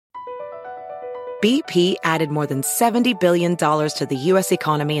BP added more than $70 billion to the U.S.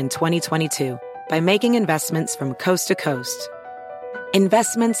 economy in 2022 by making investments from coast to coast.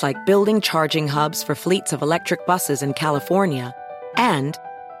 Investments like building charging hubs for fleets of electric buses in California and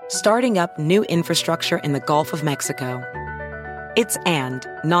starting up new infrastructure in the Gulf of Mexico. It's and,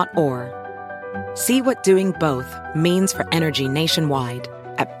 not or. See what doing both means for energy nationwide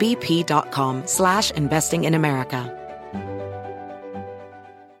at bp.com/investing in America.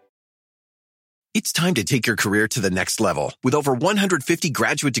 It's time to take your career to the next level. With over 150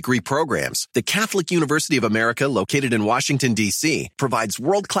 graduate degree programs, the Catholic University of America, located in Washington, D.C., provides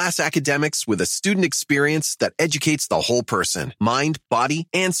world-class academics with a student experience that educates the whole person, mind, body,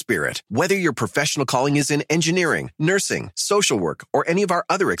 and spirit. Whether your professional calling is in engineering, nursing, social work, or any of our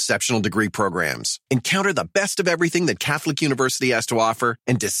other exceptional degree programs, encounter the best of everything that Catholic University has to offer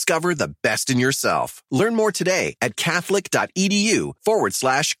and discover the best in yourself. Learn more today at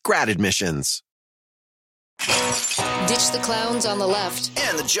catholic.edu/grad admissions. Ditch the clowns on the left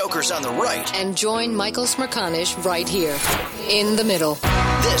and the jokers on the right, and join Michael Smerconish right here in the middle.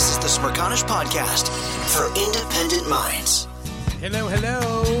 This is the Smerconish Podcast for independent minds.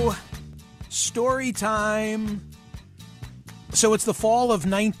 Hello. Story time. So it's the fall of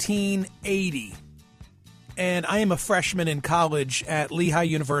 1980, and I am a freshman in college at Lehigh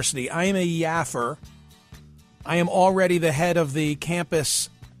University. I am a Yaffer. I am already the head of the campus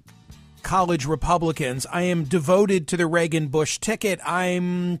college Republicans. I am devoted to the Reagan-Bush ticket.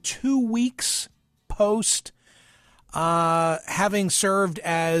 I'm 2 weeks post having served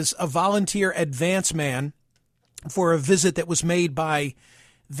as a volunteer advance man for a visit that was made by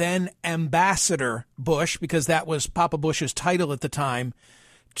then Ambassador Bush, because that was Papa Bush's title at the time,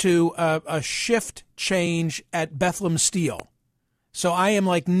 to a shift change at Bethlehem Steel. So I am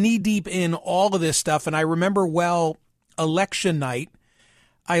like knee deep in all of this stuff, and I remember well election night.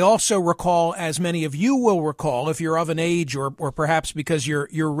 I also recall, as many of you will recall, if you're of an age or perhaps because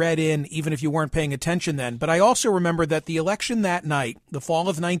you're read in, even if you weren't paying attention then. But I also remember that the election that night, the fall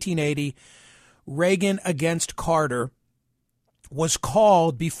of 1980, Reagan against Carter, was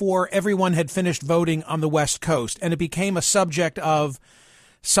called before everyone had finished voting on the West Coast, and it became a subject of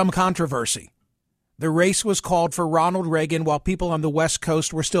some controversy. The race was called for Ronald Reagan while people on the West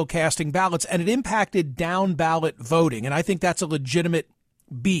Coast were still casting ballots, and it impacted down-ballot voting, and I think that's a legitimate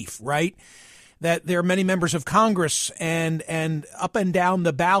beef, right? That there are many members of Congress and up and down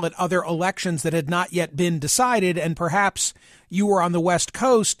the ballot other elections that had not yet been decided, and perhaps you were on the West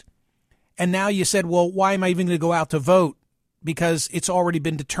Coast and now you said, well, why am I even going to go out to vote? Because it's already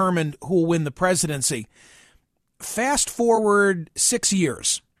been determined who will win the presidency. Fast forward 6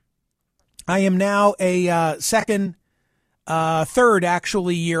 years. I am now a third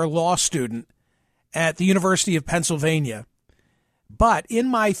year law student at the University of Pennsylvania. But in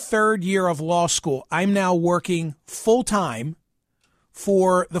my third year of law school, I'm now working full-time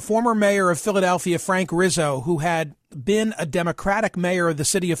for the former mayor of Philadelphia, Frank Rizzo, who had been a Democratic mayor of the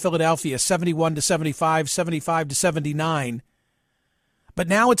city of Philadelphia, 71 to 75, 75 to 79. But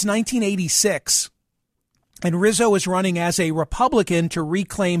now it's 1986, and Rizzo is running as a Republican to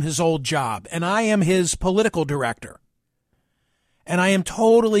reclaim his old job, and I am his political director. And I am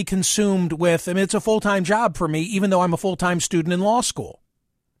totally consumed with, it's a full-time job for me, even though I'm a full-time student in law school.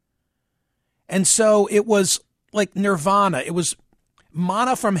 And so it was like nirvana. It was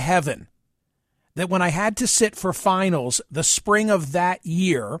manna from heaven that when I had to sit for finals the spring of that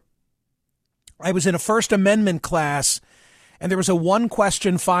year, I was in a First Amendment class, and there was a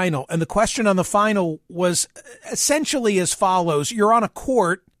one-question final. And the question on the final was essentially as follows. You're on a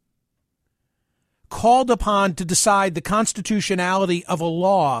court called upon to decide the constitutionality of a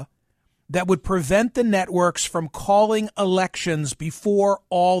law that would prevent the networks from calling elections before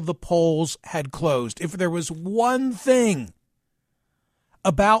all the polls had closed. If there was one thing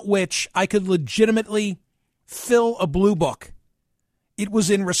about which I could legitimately fill a blue book, it was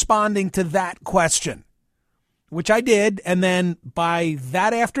in responding to that question, which I did. And then by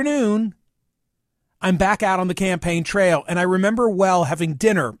that afternoon, I'm back out on the campaign trail. And I remember well having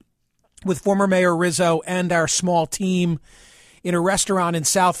dinner with former Mayor Rizzo and our small team in a restaurant in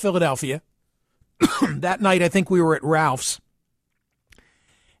South Philadelphia. That night, I think we were at Ralph's.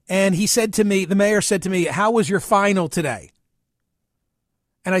 And he said to me, the mayor said to me, how was your final today?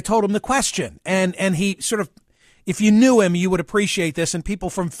 And I told him the question. And he sort of, if you knew him, you would appreciate this, and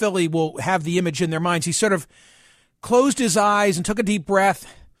people from Philly will have the image in their minds. He sort of closed his eyes and took a deep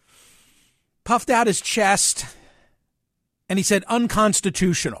breath, puffed out his chest, and he said,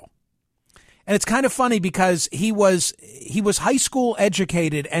 unconstitutional. And it's kind of funny because he was high school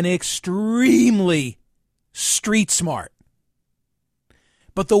educated and extremely street smart.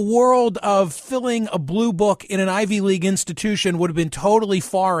 but the world of filling a blue book in an Ivy League institution would have been totally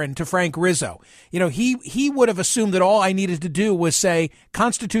foreign to Frank Rizzo. You know, he would have assumed that all I needed to do was say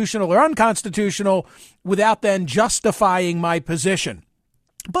constitutional or unconstitutional without then justifying my position.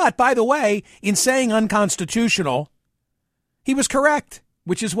 But, by the way, in saying unconstitutional, he was correct,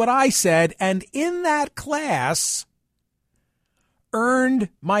 which is what I said, and in that class earned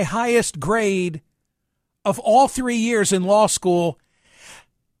my highest grade of all 3 years in law school,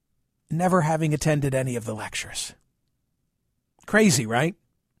 never having attended any of the lectures. Crazy, right?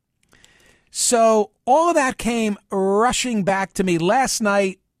 So all of that came rushing back to me last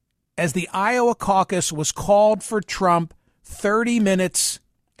night as the Iowa caucus was called for Trump 30 minutes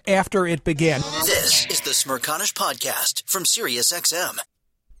after it began. This is the Smirconish Podcast from SiriusXM.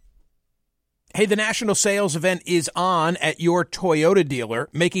 Hey, the national sales event is on at your Toyota dealer,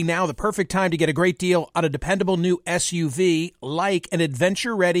 making now the perfect time to get a great deal on a dependable new SUV like an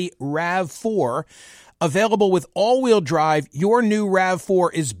adventure-ready RAV4. Available with all-wheel drive, your new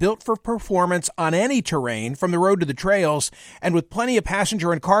RAV4 is built for performance on any terrain, from the road to the trails, and with plenty of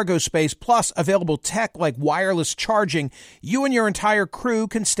passenger and cargo space, plus available tech like wireless charging, you and your entire crew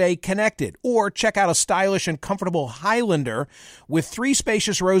can stay connected. Or check out a stylish and comfortable Highlander with 3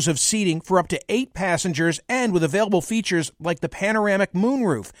 spacious rows of seating for up to 8 passengers and with available features like the panoramic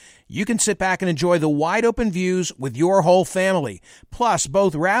moonroof. You can sit back and enjoy the wide-open views with your whole family. Plus,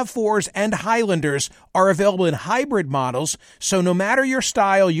 both RAV4s and Highlanders are available in hybrid models, so no matter your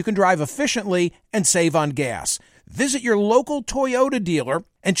style, you can drive efficiently and save on gas. Visit your local Toyota dealer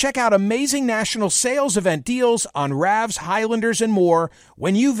and check out amazing national sales event deals on RAVs, Highlanders, and more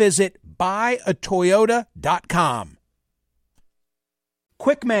when you visit buyatoyota.com.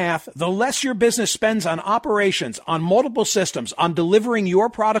 Quick math, the less your business spends on operations, on multiple systems, on delivering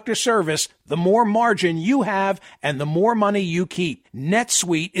your product or service, the more margin you have and the more money you keep.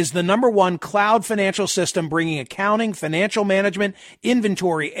 NetSuite is the #1 cloud financial system bringing accounting, financial management,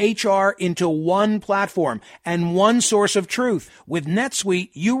 inventory, HR into one platform and one source of truth. With NetSuite,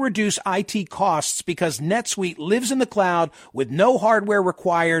 you reduce IT costs because NetSuite lives in the cloud with no hardware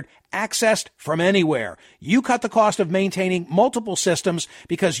required, accessed from anywhere. You cut the cost of maintaining multiple systems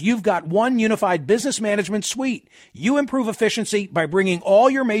because you've got one unified business management suite. You improve efficiency by bringing all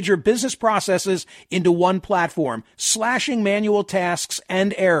your major business processes into one platform, slashing manual tasks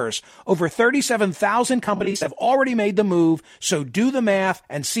and errors. Over 37,000 companies have already made the move, so do the math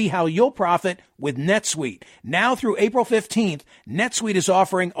and see how you'll profit with NetSuite. Now through April 15th, NetSuite is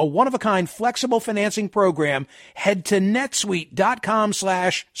offering a one-of-a-kind flexible financing program. Head to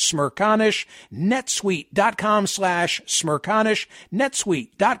netsuite.com/Smirconish, netsuite.com/Smirconish,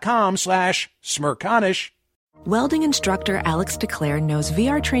 netsuite.com/Smirconish. Welding instructor Alex DeClaire knows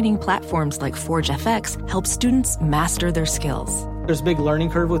VR training platforms like Forge FX help students master their skills. There's a big learning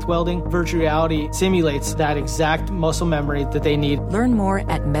curve with welding. Virtual reality simulates that exact muscle memory that they need. Learn more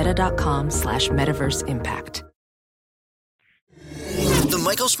at meta.com/metaverseimpact. The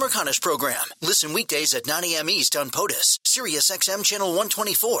Michael Smirconish Program. Listen weekdays at 9 a.m. East on POTUS, SiriusXM Channel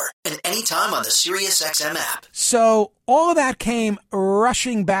 124, and anytime on the SiriusXM app. So all of that came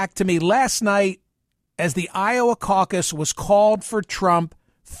rushing back to me last night as the Iowa caucus was called for Trump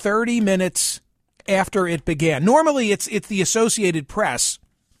 30 minutes after it began. Normally, it's the Associated Press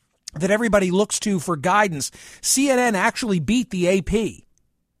that everybody looks to for guidance. CNN actually beat the AP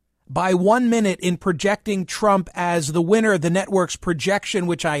by 1 minute in projecting Trump as the winner. The network's projection,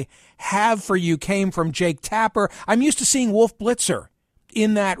 which I have for you, came from Jake Tapper. I'm used to seeing Wolf Blitzer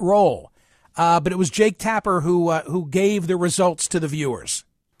in that role, but it was Jake Tapper who gave the results to the viewers.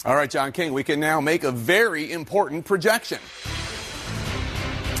 All right, John King, we can now make a very important projection.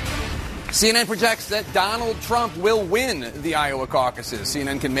 CNN projects that Donald Trump will win the Iowa caucuses.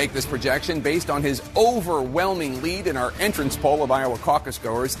 CNN can make this projection based on his overwhelming lead in our entrance poll of Iowa caucus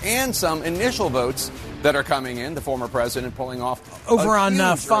goers and some initial votes that are coming in. The former president pulling off over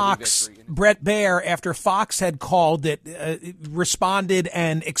on Fox. Brett Baer, after Fox had called it, responded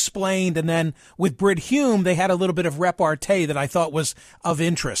and explained, and then with Britt Hume, they had a little bit of repartee that I thought was of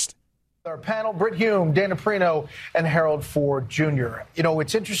interest. Our panel, Britt Hume, Dana Perino, and Harold Ford Jr. You know,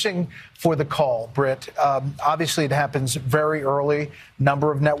 it's interesting for the call, Britt. Obviously, it happens very early.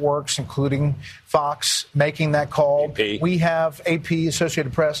 Number of networks, including Fox, making that call. AP. We have AP,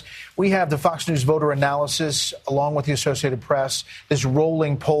 Associated Press. We have the Fox News voter analysis, along with the Associated Press, this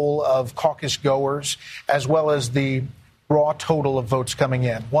rolling poll of caucus goers, as well as the raw total of votes coming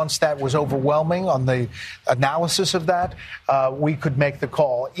in. Once that was overwhelming on the analysis of that, we could make the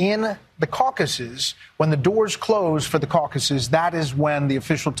call. In the caucuses, when the doors close for the caucuses, that is when the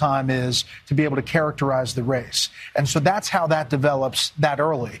official time is to be able to characterize the race. And so that's how that develops that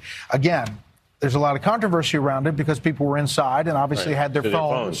early. Again, there's a lot of controversy around it because people were inside and obviously had their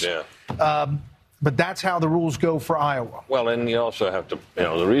phones. But that's how the rules go for Iowa. Well, and you also have to,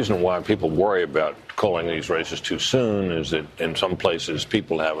 the reason why people worry about calling these races too soon is that in some places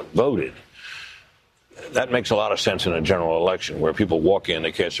people haven't voted. That makes a lot of sense in a general election where people walk in,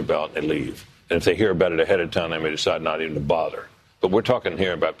 they cast their ballot, and they leave. And if they hear about it ahead of time, they may decide not even to bother. But we're talking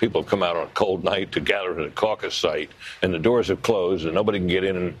here about people who come out on a cold night to gather at a caucus site, and the doors have closed, and nobody can get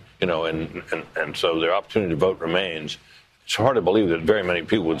in, and so their opportunity to vote remains. It's hard to believe that very many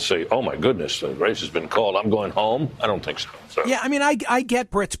people would say, oh, my goodness, the race has been called. I'm going home. I don't think so. Yeah, I mean, I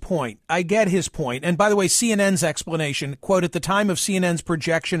get Britt's point. I get his point. And by the way, CNN's explanation, quote, at the time of CNN's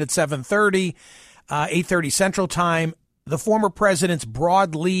projection at 7:30, 8:30 Central Time, the former president's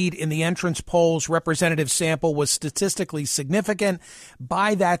broad lead in the entrance polls representative sample was statistically significant.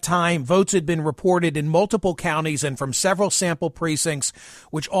 By that time, votes had been reported in multiple counties and from several sample precincts,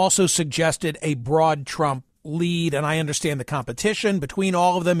 which also suggested a broad Trump lead. And I understand the competition between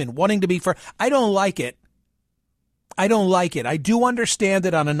all of them and wanting to be fair. I don't like it. I do understand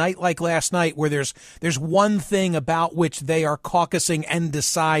it on a night like last night where there's one thing about which they are caucusing and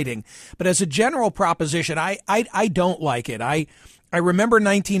deciding. But as a general proposition, I don't like it. I remember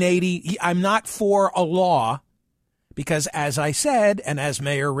 1980. I'm not for a law because, as I said, and as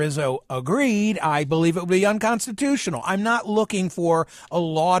Mayor Rizzo agreed, I believe it would be unconstitutional. I'm not looking for a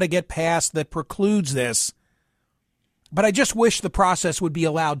law to get passed that precludes this. But I just wish the process would be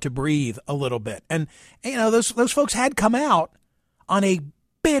allowed to breathe a little bit. And, those folks had come out on a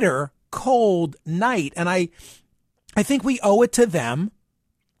bitter, cold night. And I think we owe it to them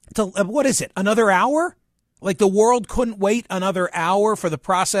to, what is it, another hour? Like the world couldn't wait another hour for the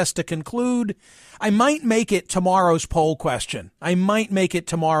process to conclude. I might make it tomorrow's poll question.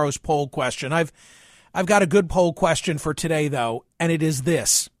 I've got a good poll question for today, though, and it is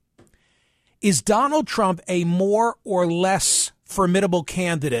this. Is Donald Trump a more or less formidable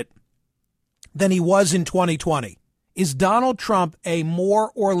candidate than he was in 2020? Is Donald Trump a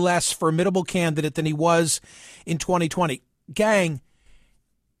more or less formidable candidate than he was in 2020? Gang,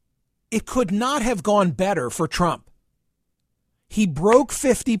 it could not have gone better for Trump. He broke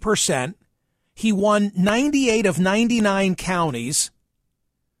 50%. He won 98 of 99 counties.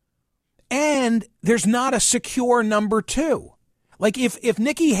 And there's not a secure number two. Like if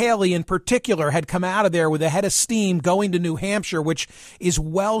Nikki Haley in particular had come out of there with a head of steam going to New Hampshire, which is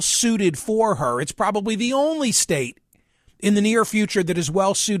well suited for her, it's probably the only state in the near future that is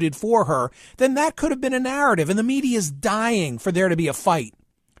well suited for her, then that could have been a narrative. And the media is dying for there to be a fight,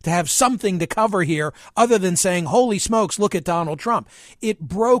 to have something to cover here other than saying, holy smokes, look at Donald Trump. It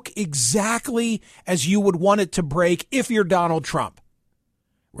broke exactly as you would want it to break if you're Donald Trump.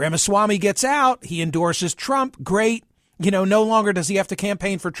 Ramaswamy gets out. He endorses Trump. Great. No longer does he have to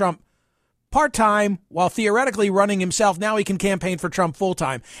campaign for Trump part-time while theoretically running himself. Now he can campaign for Trump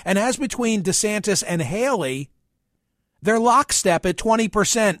full-time. And as between DeSantis and Haley, they're lockstep at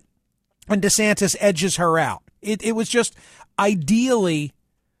 20%, and DeSantis edges her out. It was just ideally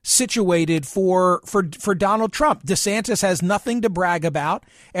situated for Donald Trump. DeSantis has nothing to brag about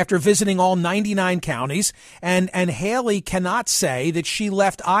after visiting all 99 counties, and Haley cannot say that she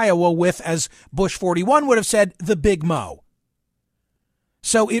left Iowa with, as Bush 41 would have said, the big mo.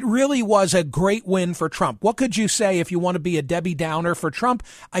 So it really was a great win for Trump. What could you say if you want to be a Debbie Downer for Trump?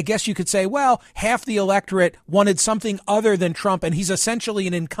 I guess you could say, well, half the electorate wanted something other than Trump, and he's essentially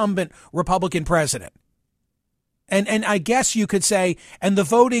an incumbent Republican president. And I guess you could say, and the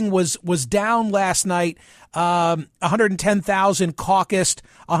voting was down last night. 110,000 caucused,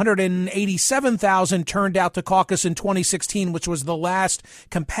 187,000 turned out to caucus in 2016, which was the last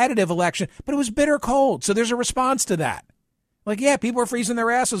competitive election. But it was bitter cold, so there's a response to that. Like, yeah, people are freezing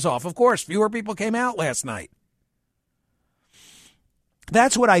their asses off. Of course, fewer people came out last night.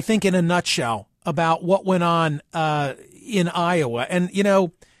 That's what I think in a nutshell about what went on in Iowa. And,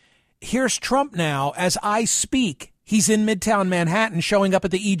 here's Trump now. As I speak, he's in Midtown Manhattan showing up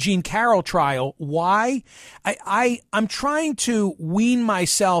at the E. Jean Carroll trial. Why? I'm trying to wean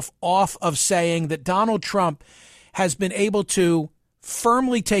myself off of saying that Donald Trump has been able to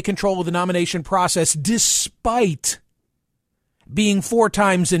firmly take control of the nomination process despite being 4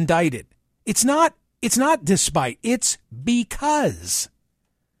 times indicted. It's not despite, it's because.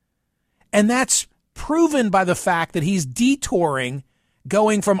 And that's proven by the fact that he's detouring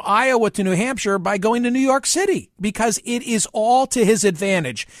going from Iowa to New Hampshire by going to New York City because it is all to his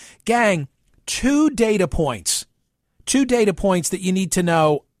advantage. Gang, two data points that you need to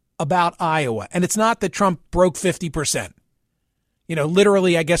know about Iowa. And it's not that Trump broke 50%.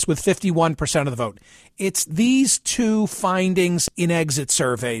 Literally, I guess, with 51% of the vote. It's these two findings in exit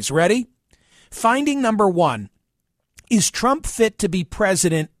surveys. Ready? Finding number one, is Trump fit to be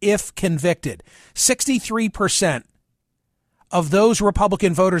president if convicted? 63% of those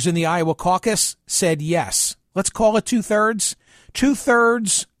Republican voters in the Iowa caucus said yes. Let's call it two-thirds.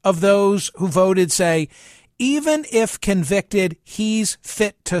 Two-thirds of those who voted say, even if convicted, he's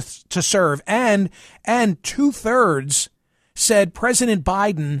fit to serve. And two-thirds said President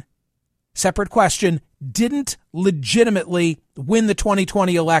Biden, separate question, didn't legitimately win the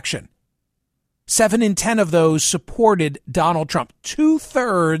 2020 election. 7 in 10 of those supported Donald Trump.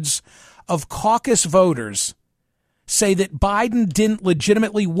 Two-thirds of caucus voters say that Biden didn't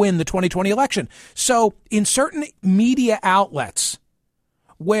legitimately win the 2020 election. So in certain media outlets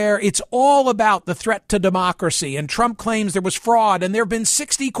where it's all about the threat to democracy and Trump claims there was fraud and there have been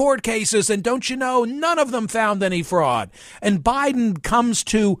 60 court cases and don't you know, none of them found any fraud. And Biden comes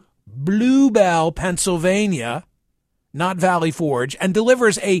to Bluebell, Pennsylvania, not Valley Forge, and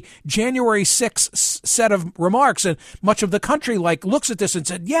delivers a January 6th set of remarks. And much of the country looks at this and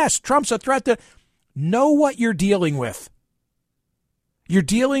said, yes, Trump's a threat to... Know what you're dealing with. You're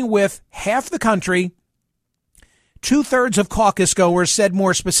dealing with half the country. Two-thirds of caucus goers said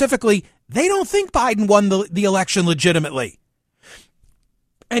more specifically, they don't think Biden won the election legitimately.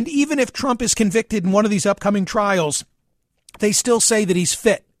 And even if Trump is convicted in one of these upcoming trials, they still say that he's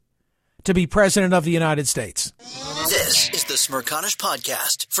fit to be president of the United States. This is the Smirconish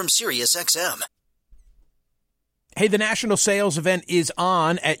Podcast from SiriusXM. Hey, the national sales event is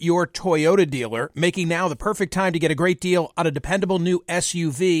on at your Toyota dealer, making now the perfect time to get a great deal on a dependable new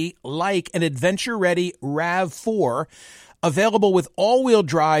SUV like an adventure-ready RAV4. Available with all-wheel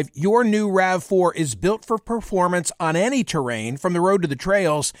drive, your new RAV4 is built for performance on any terrain, from the road to the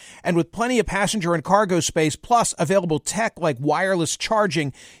trails, and with plenty of passenger and cargo space, plus available tech like wireless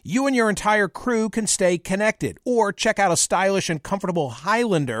charging, you and your entire crew can stay connected. Or check out a stylish and comfortable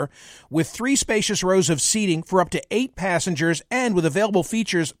Highlander with 3 spacious rows of seating for up to 8 passengers and with available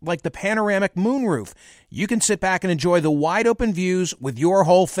features like the panoramic moonroof. You can sit back and enjoy the wide-open views with your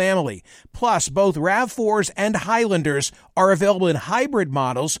whole family. Plus, both RAV4s and Highlanders are available in hybrid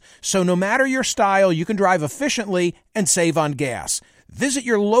models, so no matter your style, you can drive efficiently and save on gas. Visit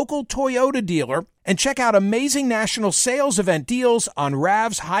your local Toyota dealer and check out amazing national sales event deals on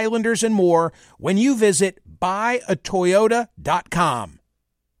RAVs, Highlanders, and more when you visit buyatoyota.com.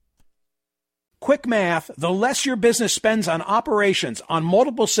 Quick math, the less your business spends on operations, on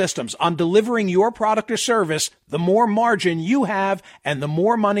multiple systems, on delivering your product or service, the more margin you have and the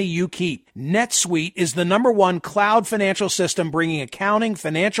more money you keep. NetSuite is the #1 cloud financial system bringing accounting,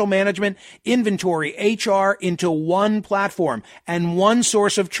 financial management, inventory, HR into one platform and one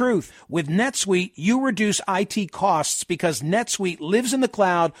source of truth. With NetSuite, you reduce IT costs because NetSuite lives in the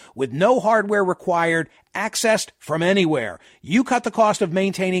cloud with no hardware required, accessed from anywhere. You cut the cost of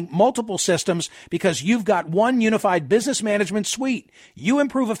maintaining multiple systems because you've got one unified business management suite. You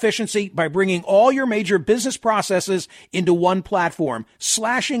improve efficiency by bringing all your major business processes into one platform,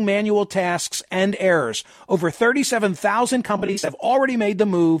 slashing manual tasks and errors. Over 37,000 companies have already made the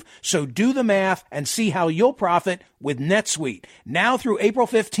move, so do the math and see how you'll profit with NetSuite. Now through April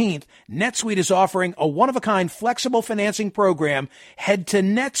 15th, NetSuite is offering a one-of-a-kind flexible financing program. Head to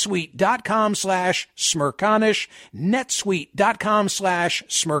netsuite.com/Smirconish,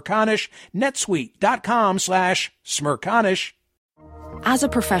 netsuite.com/Smirconish, netsuite.com/Smirconish. As a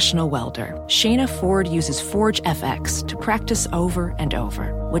professional welder, Shayna Ford uses Forge FX to practice over and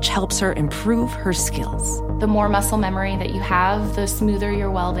over, which helps her improve her skills. The more muscle memory that you have, the smoother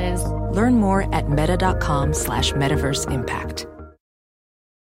your weld is. Learn more at meta.com/metaverse impact.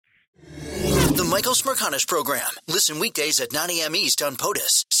 The Michael Smirconish Program. Listen weekdays at 9 a.m. East on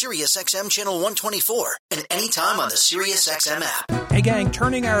POTUS, SiriusXM Channel 124, and anytime on the SiriusXM app. Hey, gang,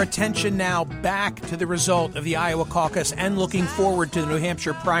 turning our attention now back to the result of the Iowa caucus and looking forward to the New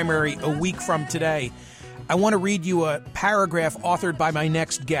Hampshire primary a week from today. I want to read you a paragraph authored by my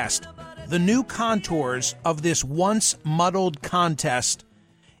next guest. The new contours of this once muddled contest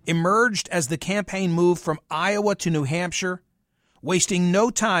emerged as the campaign moved from Iowa to New Hampshire. Wasting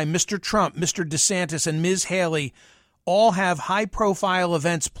no time, Mr. Trump, Mr. DeSantis, and Ms. Haley all have high-profile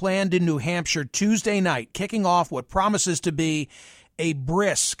events planned in New Hampshire Tuesday night, kicking off what promises to be a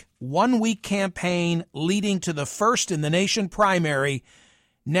brisk one-week campaign leading to the first-in-the-nation primary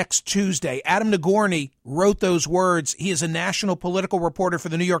next Tuesday. Adam Nagourney wrote those words. He is a national political reporter for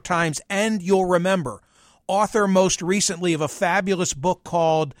the New York Times, and you'll remember, author most recently of a fabulous book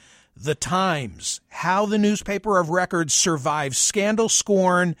called The Times, How the Newspaper of Record Survives Scandal,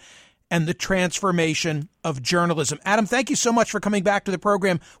 Scorn, and the Transformation of Journalism. Adam, thank you so much for coming back to the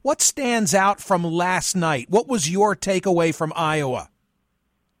program. What stands out from last night? What was your takeaway from Iowa?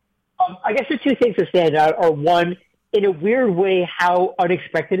 I guess the two things that stand out are, one, in a weird way, how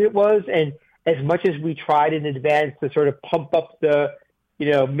unexpected it was. And as much as we tried in advance to sort of pump up the,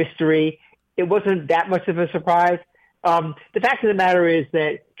 mystery, it wasn't that much of a surprise. The fact of the matter is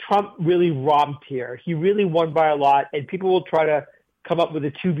that Trump really romped here. He really won by a lot, and people will try to come up with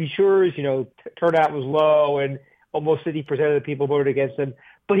the to be sure's. Turnout was low, and almost 50% of the people voted against him.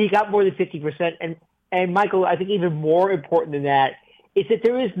 But he got more than 50%. And Michael, I think even more important than that is that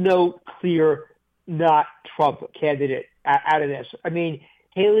there is no clear not Trump candidate out of this. I mean,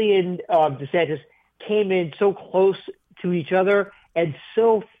 Haley and DeSantis came in so close to each other and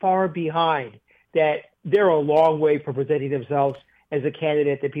so far behind that they're a long way from presenting themselves as a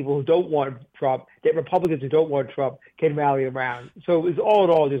candidate that people who don't want Trump, that Republicans who don't want Trump, can rally around. So it was all in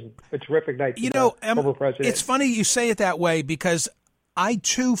all just a terrific night. Former president. It's funny you say it that way, because I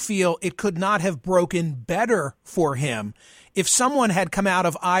too feel it could not have broken better for him if someone had come out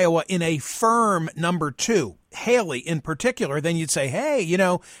of Iowa in a firm number two, Haley in particular. Then you'd say, hey,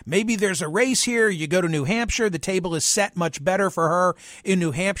 maybe there's a race here. You go to New Hampshire. The table is set much better for her in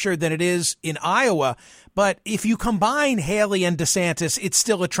New Hampshire than it is in Iowa. But if you combine Haley and DeSantis, it's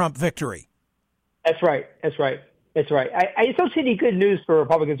still a Trump victory. That's right. I just don't see any good news for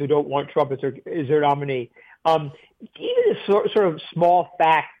Republicans who don't want Trump as their nominee. Even the sort of small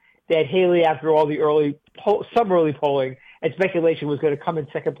fact that Haley, after all the some early polling and speculation, was going to come in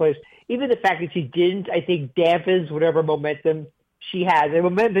second place, even the fact that she didn't, I think, dampens whatever momentum she has. And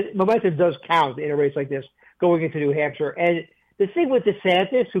momentum does count in a race like this going into New Hampshire. And the thing with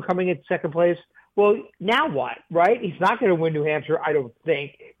DeSantis, who coming in second place, well, now what, right? He's not going to win New Hampshire, I don't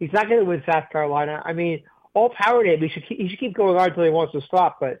think. He's not going to win South Carolina. I mean, all power to him. He should keep going on until he wants to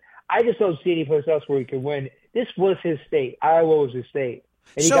stop. But I just don't see any place else where he can win. This was his state. Iowa was his state.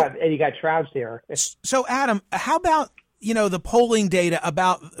 And he got trounced there. So, Adam, how about the polling data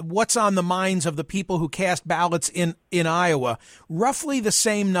about what's on the minds of the people who cast ballots in Iowa? Roughly the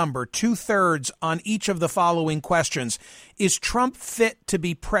same number, 2/3 on each of the following questions. Is Trump fit to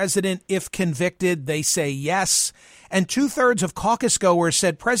be president if convicted? They say yes. And 2/3 of caucus goers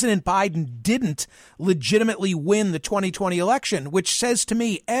said President Biden didn't legitimately win the 2020 election, which says to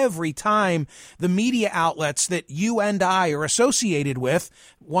me every time the media outlets that you and I are associated with,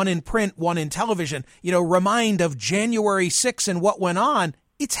 one in print, one in television, remind of January 6th and what went on,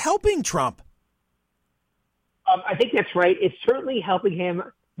 it's helping Trump. I think that's right. It's certainly helping him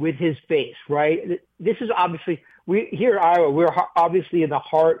with his base, right? This is obviously, here in Iowa, we're obviously in the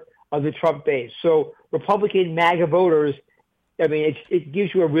heart of the Trump base. So Republican MAGA voters, I mean, it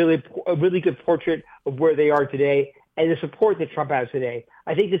gives you a really good portrait of where they are today and the support that Trump has today.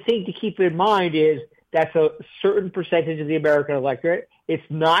 I think the thing to keep in mind is that's a certain percentage of the American electorate. It's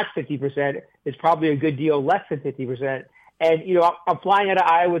not 50%. It's probably a good deal less than 50%. And, I'm flying out of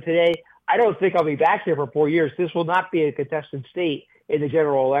Iowa today. I don't think I'll be back there for 4 years. This will not be a contested state in the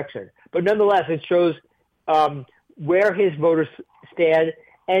general election. But nonetheless, it shows where his voters stand.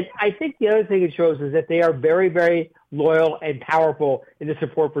 And I think the other thing it shows is that they are very, very loyal and powerful in the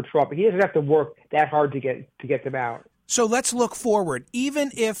support for Trump. He doesn't have to work that hard to get them out. So let's look forward.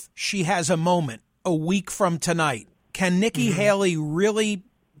 Even if she has a moment a week from tonight, can Nikki Haley really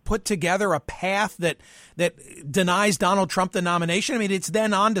put together a path that denies Donald Trump the nomination? I mean, it's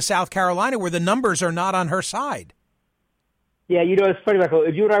then on to South Carolina where the numbers are not on her side. Yeah, it's funny, Michael.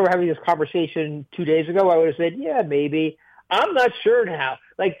 If you and I were having this conversation 2 days ago, I would have said, yeah, maybe. I'm not sure now.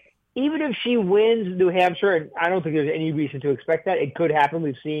 Like, even if she wins New Hampshire, and I don't think there's any reason to expect that. It could happen.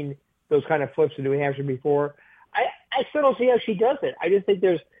 We've seen those kind of flips in New Hampshire before. I still don't see how she does it. I just think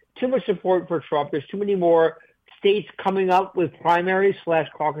there's too much support for Trump. There's too many more states coming up with primaries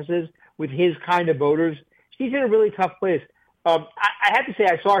 / caucuses with his kind of voters. She's in a really tough place. I have to say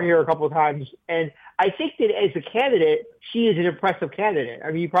I saw her here a couple of times, and I think that as a candidate, she is an impressive candidate.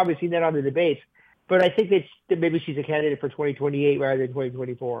 I mean, you've probably seen that on the debates. But I think that maybe she's a candidate for 2028 rather than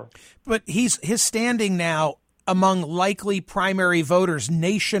 2024. But his standing now among likely primary voters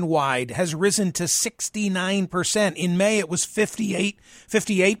nationwide has risen to 69%. In May, it was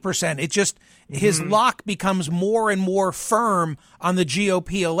 58%. It just, his lock becomes more and more firm on the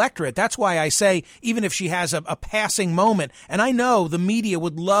GOP electorate. That's why I say, even if she has a passing moment, and I know the media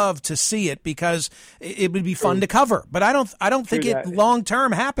would love to see it because it would be fun to cover, but I don't think it long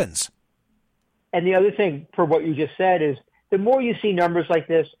term happens. And the other thing for what you just said is the more you see numbers like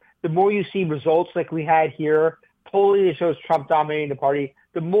this, the more you see results like we had here, polling that shows Trump dominating the party,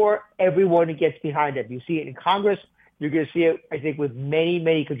 the more everyone gets behind him. You see it in Congress. You're going to see it, I think, with many,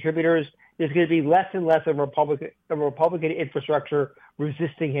 many contributors. There's going to be less and less of a Republican infrastructure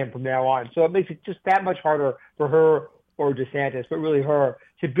resisting him from now on. So it makes it just that much harder for her or DeSantis, but really her,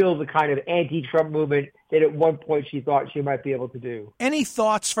 to build the kind of anti-Trump movement that at one point she thought she might be able to do. Any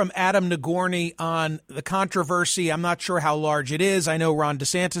thoughts from Adam Nagourney on the controversy? I'm not sure how large it is. I know Ron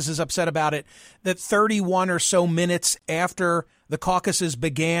DeSantis is upset about it, that 31 or so minutes after the caucuses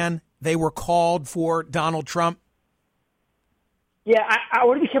began, they were called for Donald Trump. Yeah, I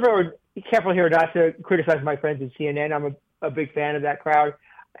want to be careful here not to criticize my friends at CNN. I'm a big fan of that crowd.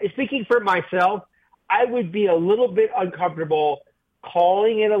 Speaking for myself, I would be a little bit uncomfortable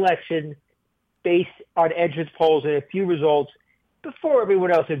calling an election based on entrance polls and a few results before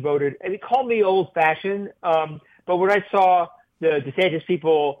everyone else had voted. I mean, call me old-fashioned, but when I saw the DeSantis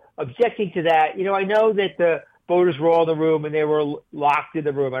people objecting to that, I know that the voters were all in the room and they were locked in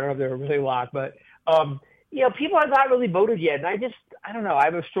the room. I don't know if they were really locked, but, people have not really voted yet. And I don't know. I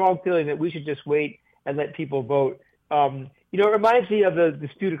have a strong feeling that we should just wait and let people vote. It reminds me of the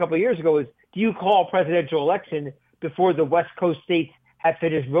dispute a couple of years ago is, do you call a presidential election before the West Coast states have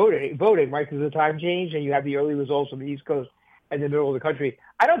finished voting, right? Because of the time change and you have the early results from the East Coast and the middle of the country.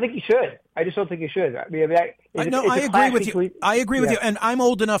 I don't think you should. I just don't think you should. I mean, I agree with you. I agree with you. And I'm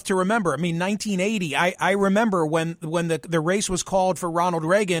old enough to remember. I mean, 1980, I remember when the race was called for Ronald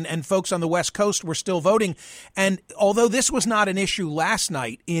Reagan and folks on the West Coast were still voting. And although this was not an issue last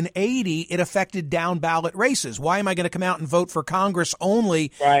night, in 80, it affected down ballot races. Why am I going to come out and vote for Congress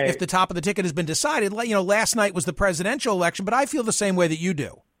only if the top of the ticket has been decided? Last night was the presidential election, but I feel the same way that you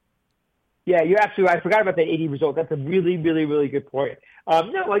do. Yeah, you're absolutely right. I forgot about that 80 result. That's a really, really, really good point.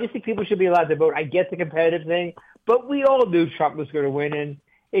 No, I just think people should be allowed to vote. I get the competitive thing, but we all knew Trump was going to win, and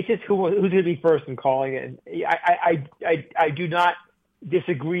it's just who's going to be first in calling it. I do not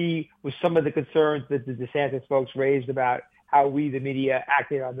disagree with some of the concerns that the DeSantis folks raised about how we, the media,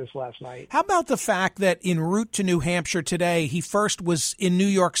 acted on this last night. How about the fact that en route to New Hampshire today, he first was in New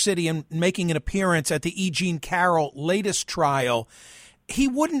York City and making an appearance at the E. Jean Carroll latest trial? He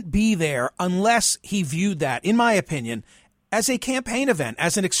wouldn't be there unless he viewed that, in my opinion, as a campaign event,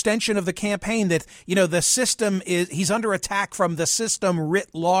 as an extension of the campaign that, the system he's under attack from the system writ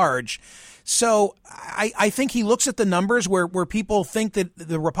large. So I think he looks at the numbers where people think that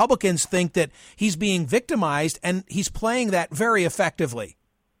the Republicans think that he's being victimized, and he's playing that very effectively.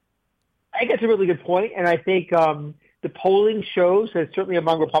 I think that's a really good point. And I think the polling shows that certainly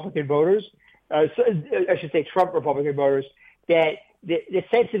among Republican voters, I should say Trump Republican voters, that the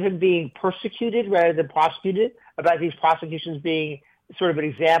sense of him being persecuted rather than prosecuted, about these prosecutions being sort of an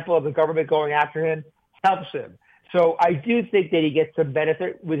example of the government going after him, helps him. So I do think that he gets some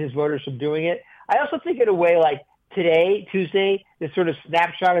benefit with his voters from doing it. I also think in a way like today, Tuesday, this sort of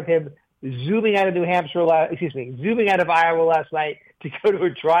snapshot of him zooming out of zooming out of Iowa last night to go to a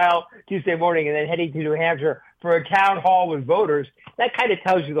trial Tuesday morning and then heading to New Hampshire for a town hall with voters, that kind of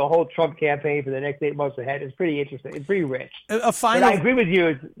tells you the whole Trump campaign for the next 8 months ahead. It's pretty interesting. It's pretty rich. But I agree with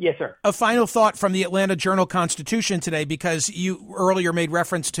you. Yes, sir. A final thought from the Atlanta Journal-Constitution today, because you earlier made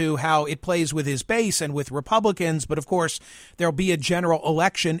reference to how it plays with his base and with Republicans, but of course there'll be a general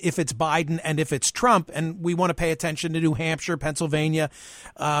election if it's Biden and if it's Trump, and we want to pay attention to New Hampshire, Pennsylvania,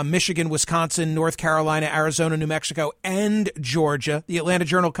 Michigan, Wisconsin, North Carolina, Arizona, New Mexico, and Georgia. The Atlanta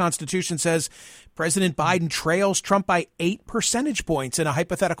Journal-Constitution says President Biden trails Trump by 8 percentage points in a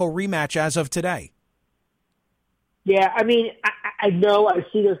hypothetical rematch as of today. Yeah, I mean, I know I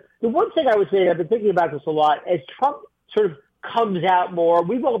see this. The one thing I would say, and I've been thinking about this a lot, as Trump sort of comes out more,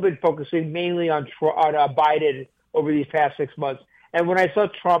 we've all been focusing mainly on Biden over these past 6 months. And when I saw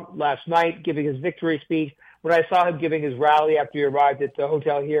Trump last night giving his victory speech, when I saw him giving his rally after he arrived at the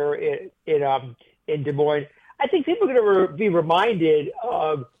hotel here in Des Moines, I think people are going to be reminded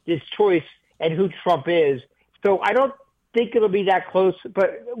of this choice and who Trump is. So I don't think it'll be that close,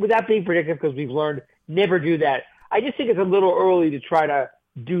 but without being predictive, because we've learned never do that. I just think it's a little early to try to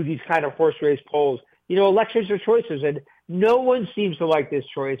do these kind of horse race polls. Elections are choices, and no one seems to like this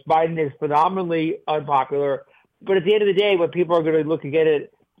choice. Biden is phenomenally unpopular, but at the end of the day, when people are going to look again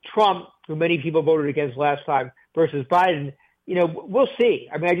at Trump, who many people voted against last time, versus Biden, we'll see.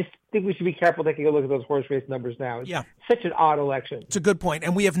 I mean, I just think we should be careful taking a look at those horse race numbers now. It's such an odd election. It's a good point,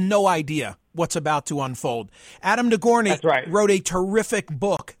 and we have no idea what's about to unfold. Adam Nagourney wrote a terrific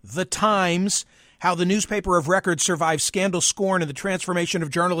book, The Times, How the Newspaper of Record Survived Scandal, Scorn, and the Transformation of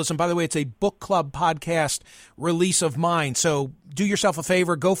Journalism. By the way, it's a book club podcast release of mine, so do yourself a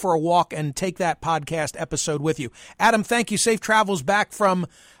favor, go for a walk, and take that podcast episode with you. Adam, thank you. Safe travels back from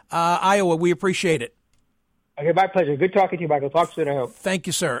Iowa. We appreciate it. Okay, my pleasure. Good talking to you, Michael. Talk soon, I hope. Thank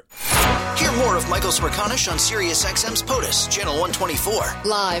you, sir. Hear more of Michael Smerconish on SiriusXM's POTUS, Channel 124.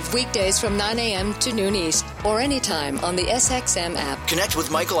 Live weekdays from 9 a.m. to noon East or anytime on the SXM app. Connect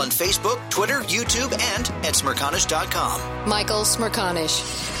with Michael on Facebook, Twitter, YouTube, and at Smerconish.com. Michael Smerconish,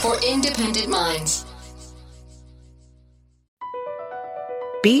 for independent minds.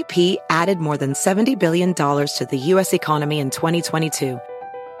 BP added more than $70 billion to the U.S. economy in 2022.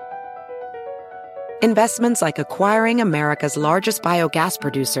 Investments like acquiring America's largest biogas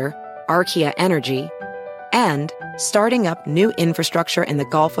producer, Archaea Energy, and starting up new infrastructure in the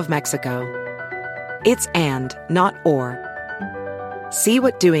Gulf of Mexico. It's and, not or. See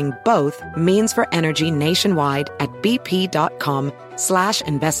what doing both means for energy nationwide at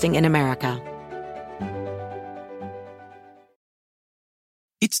bp.com/investing in America.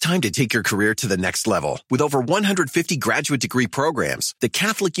 It's time to take your career to the next level. With over 150 graduate degree programs, the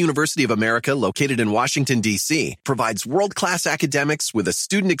Catholic University of America, located in Washington, D.C., provides world-class academics with a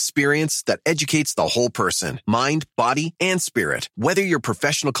student experience that educates the whole person, mind, body, and spirit. Whether your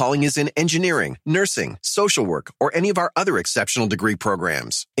professional calling is in engineering, nursing, social work, or any of our other exceptional degree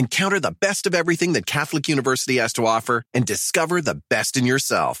programs, encounter the best of everything that Catholic University has to offer and discover the best in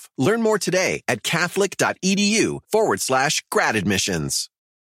yourself. Learn more today at catholic.edu/grad admissions.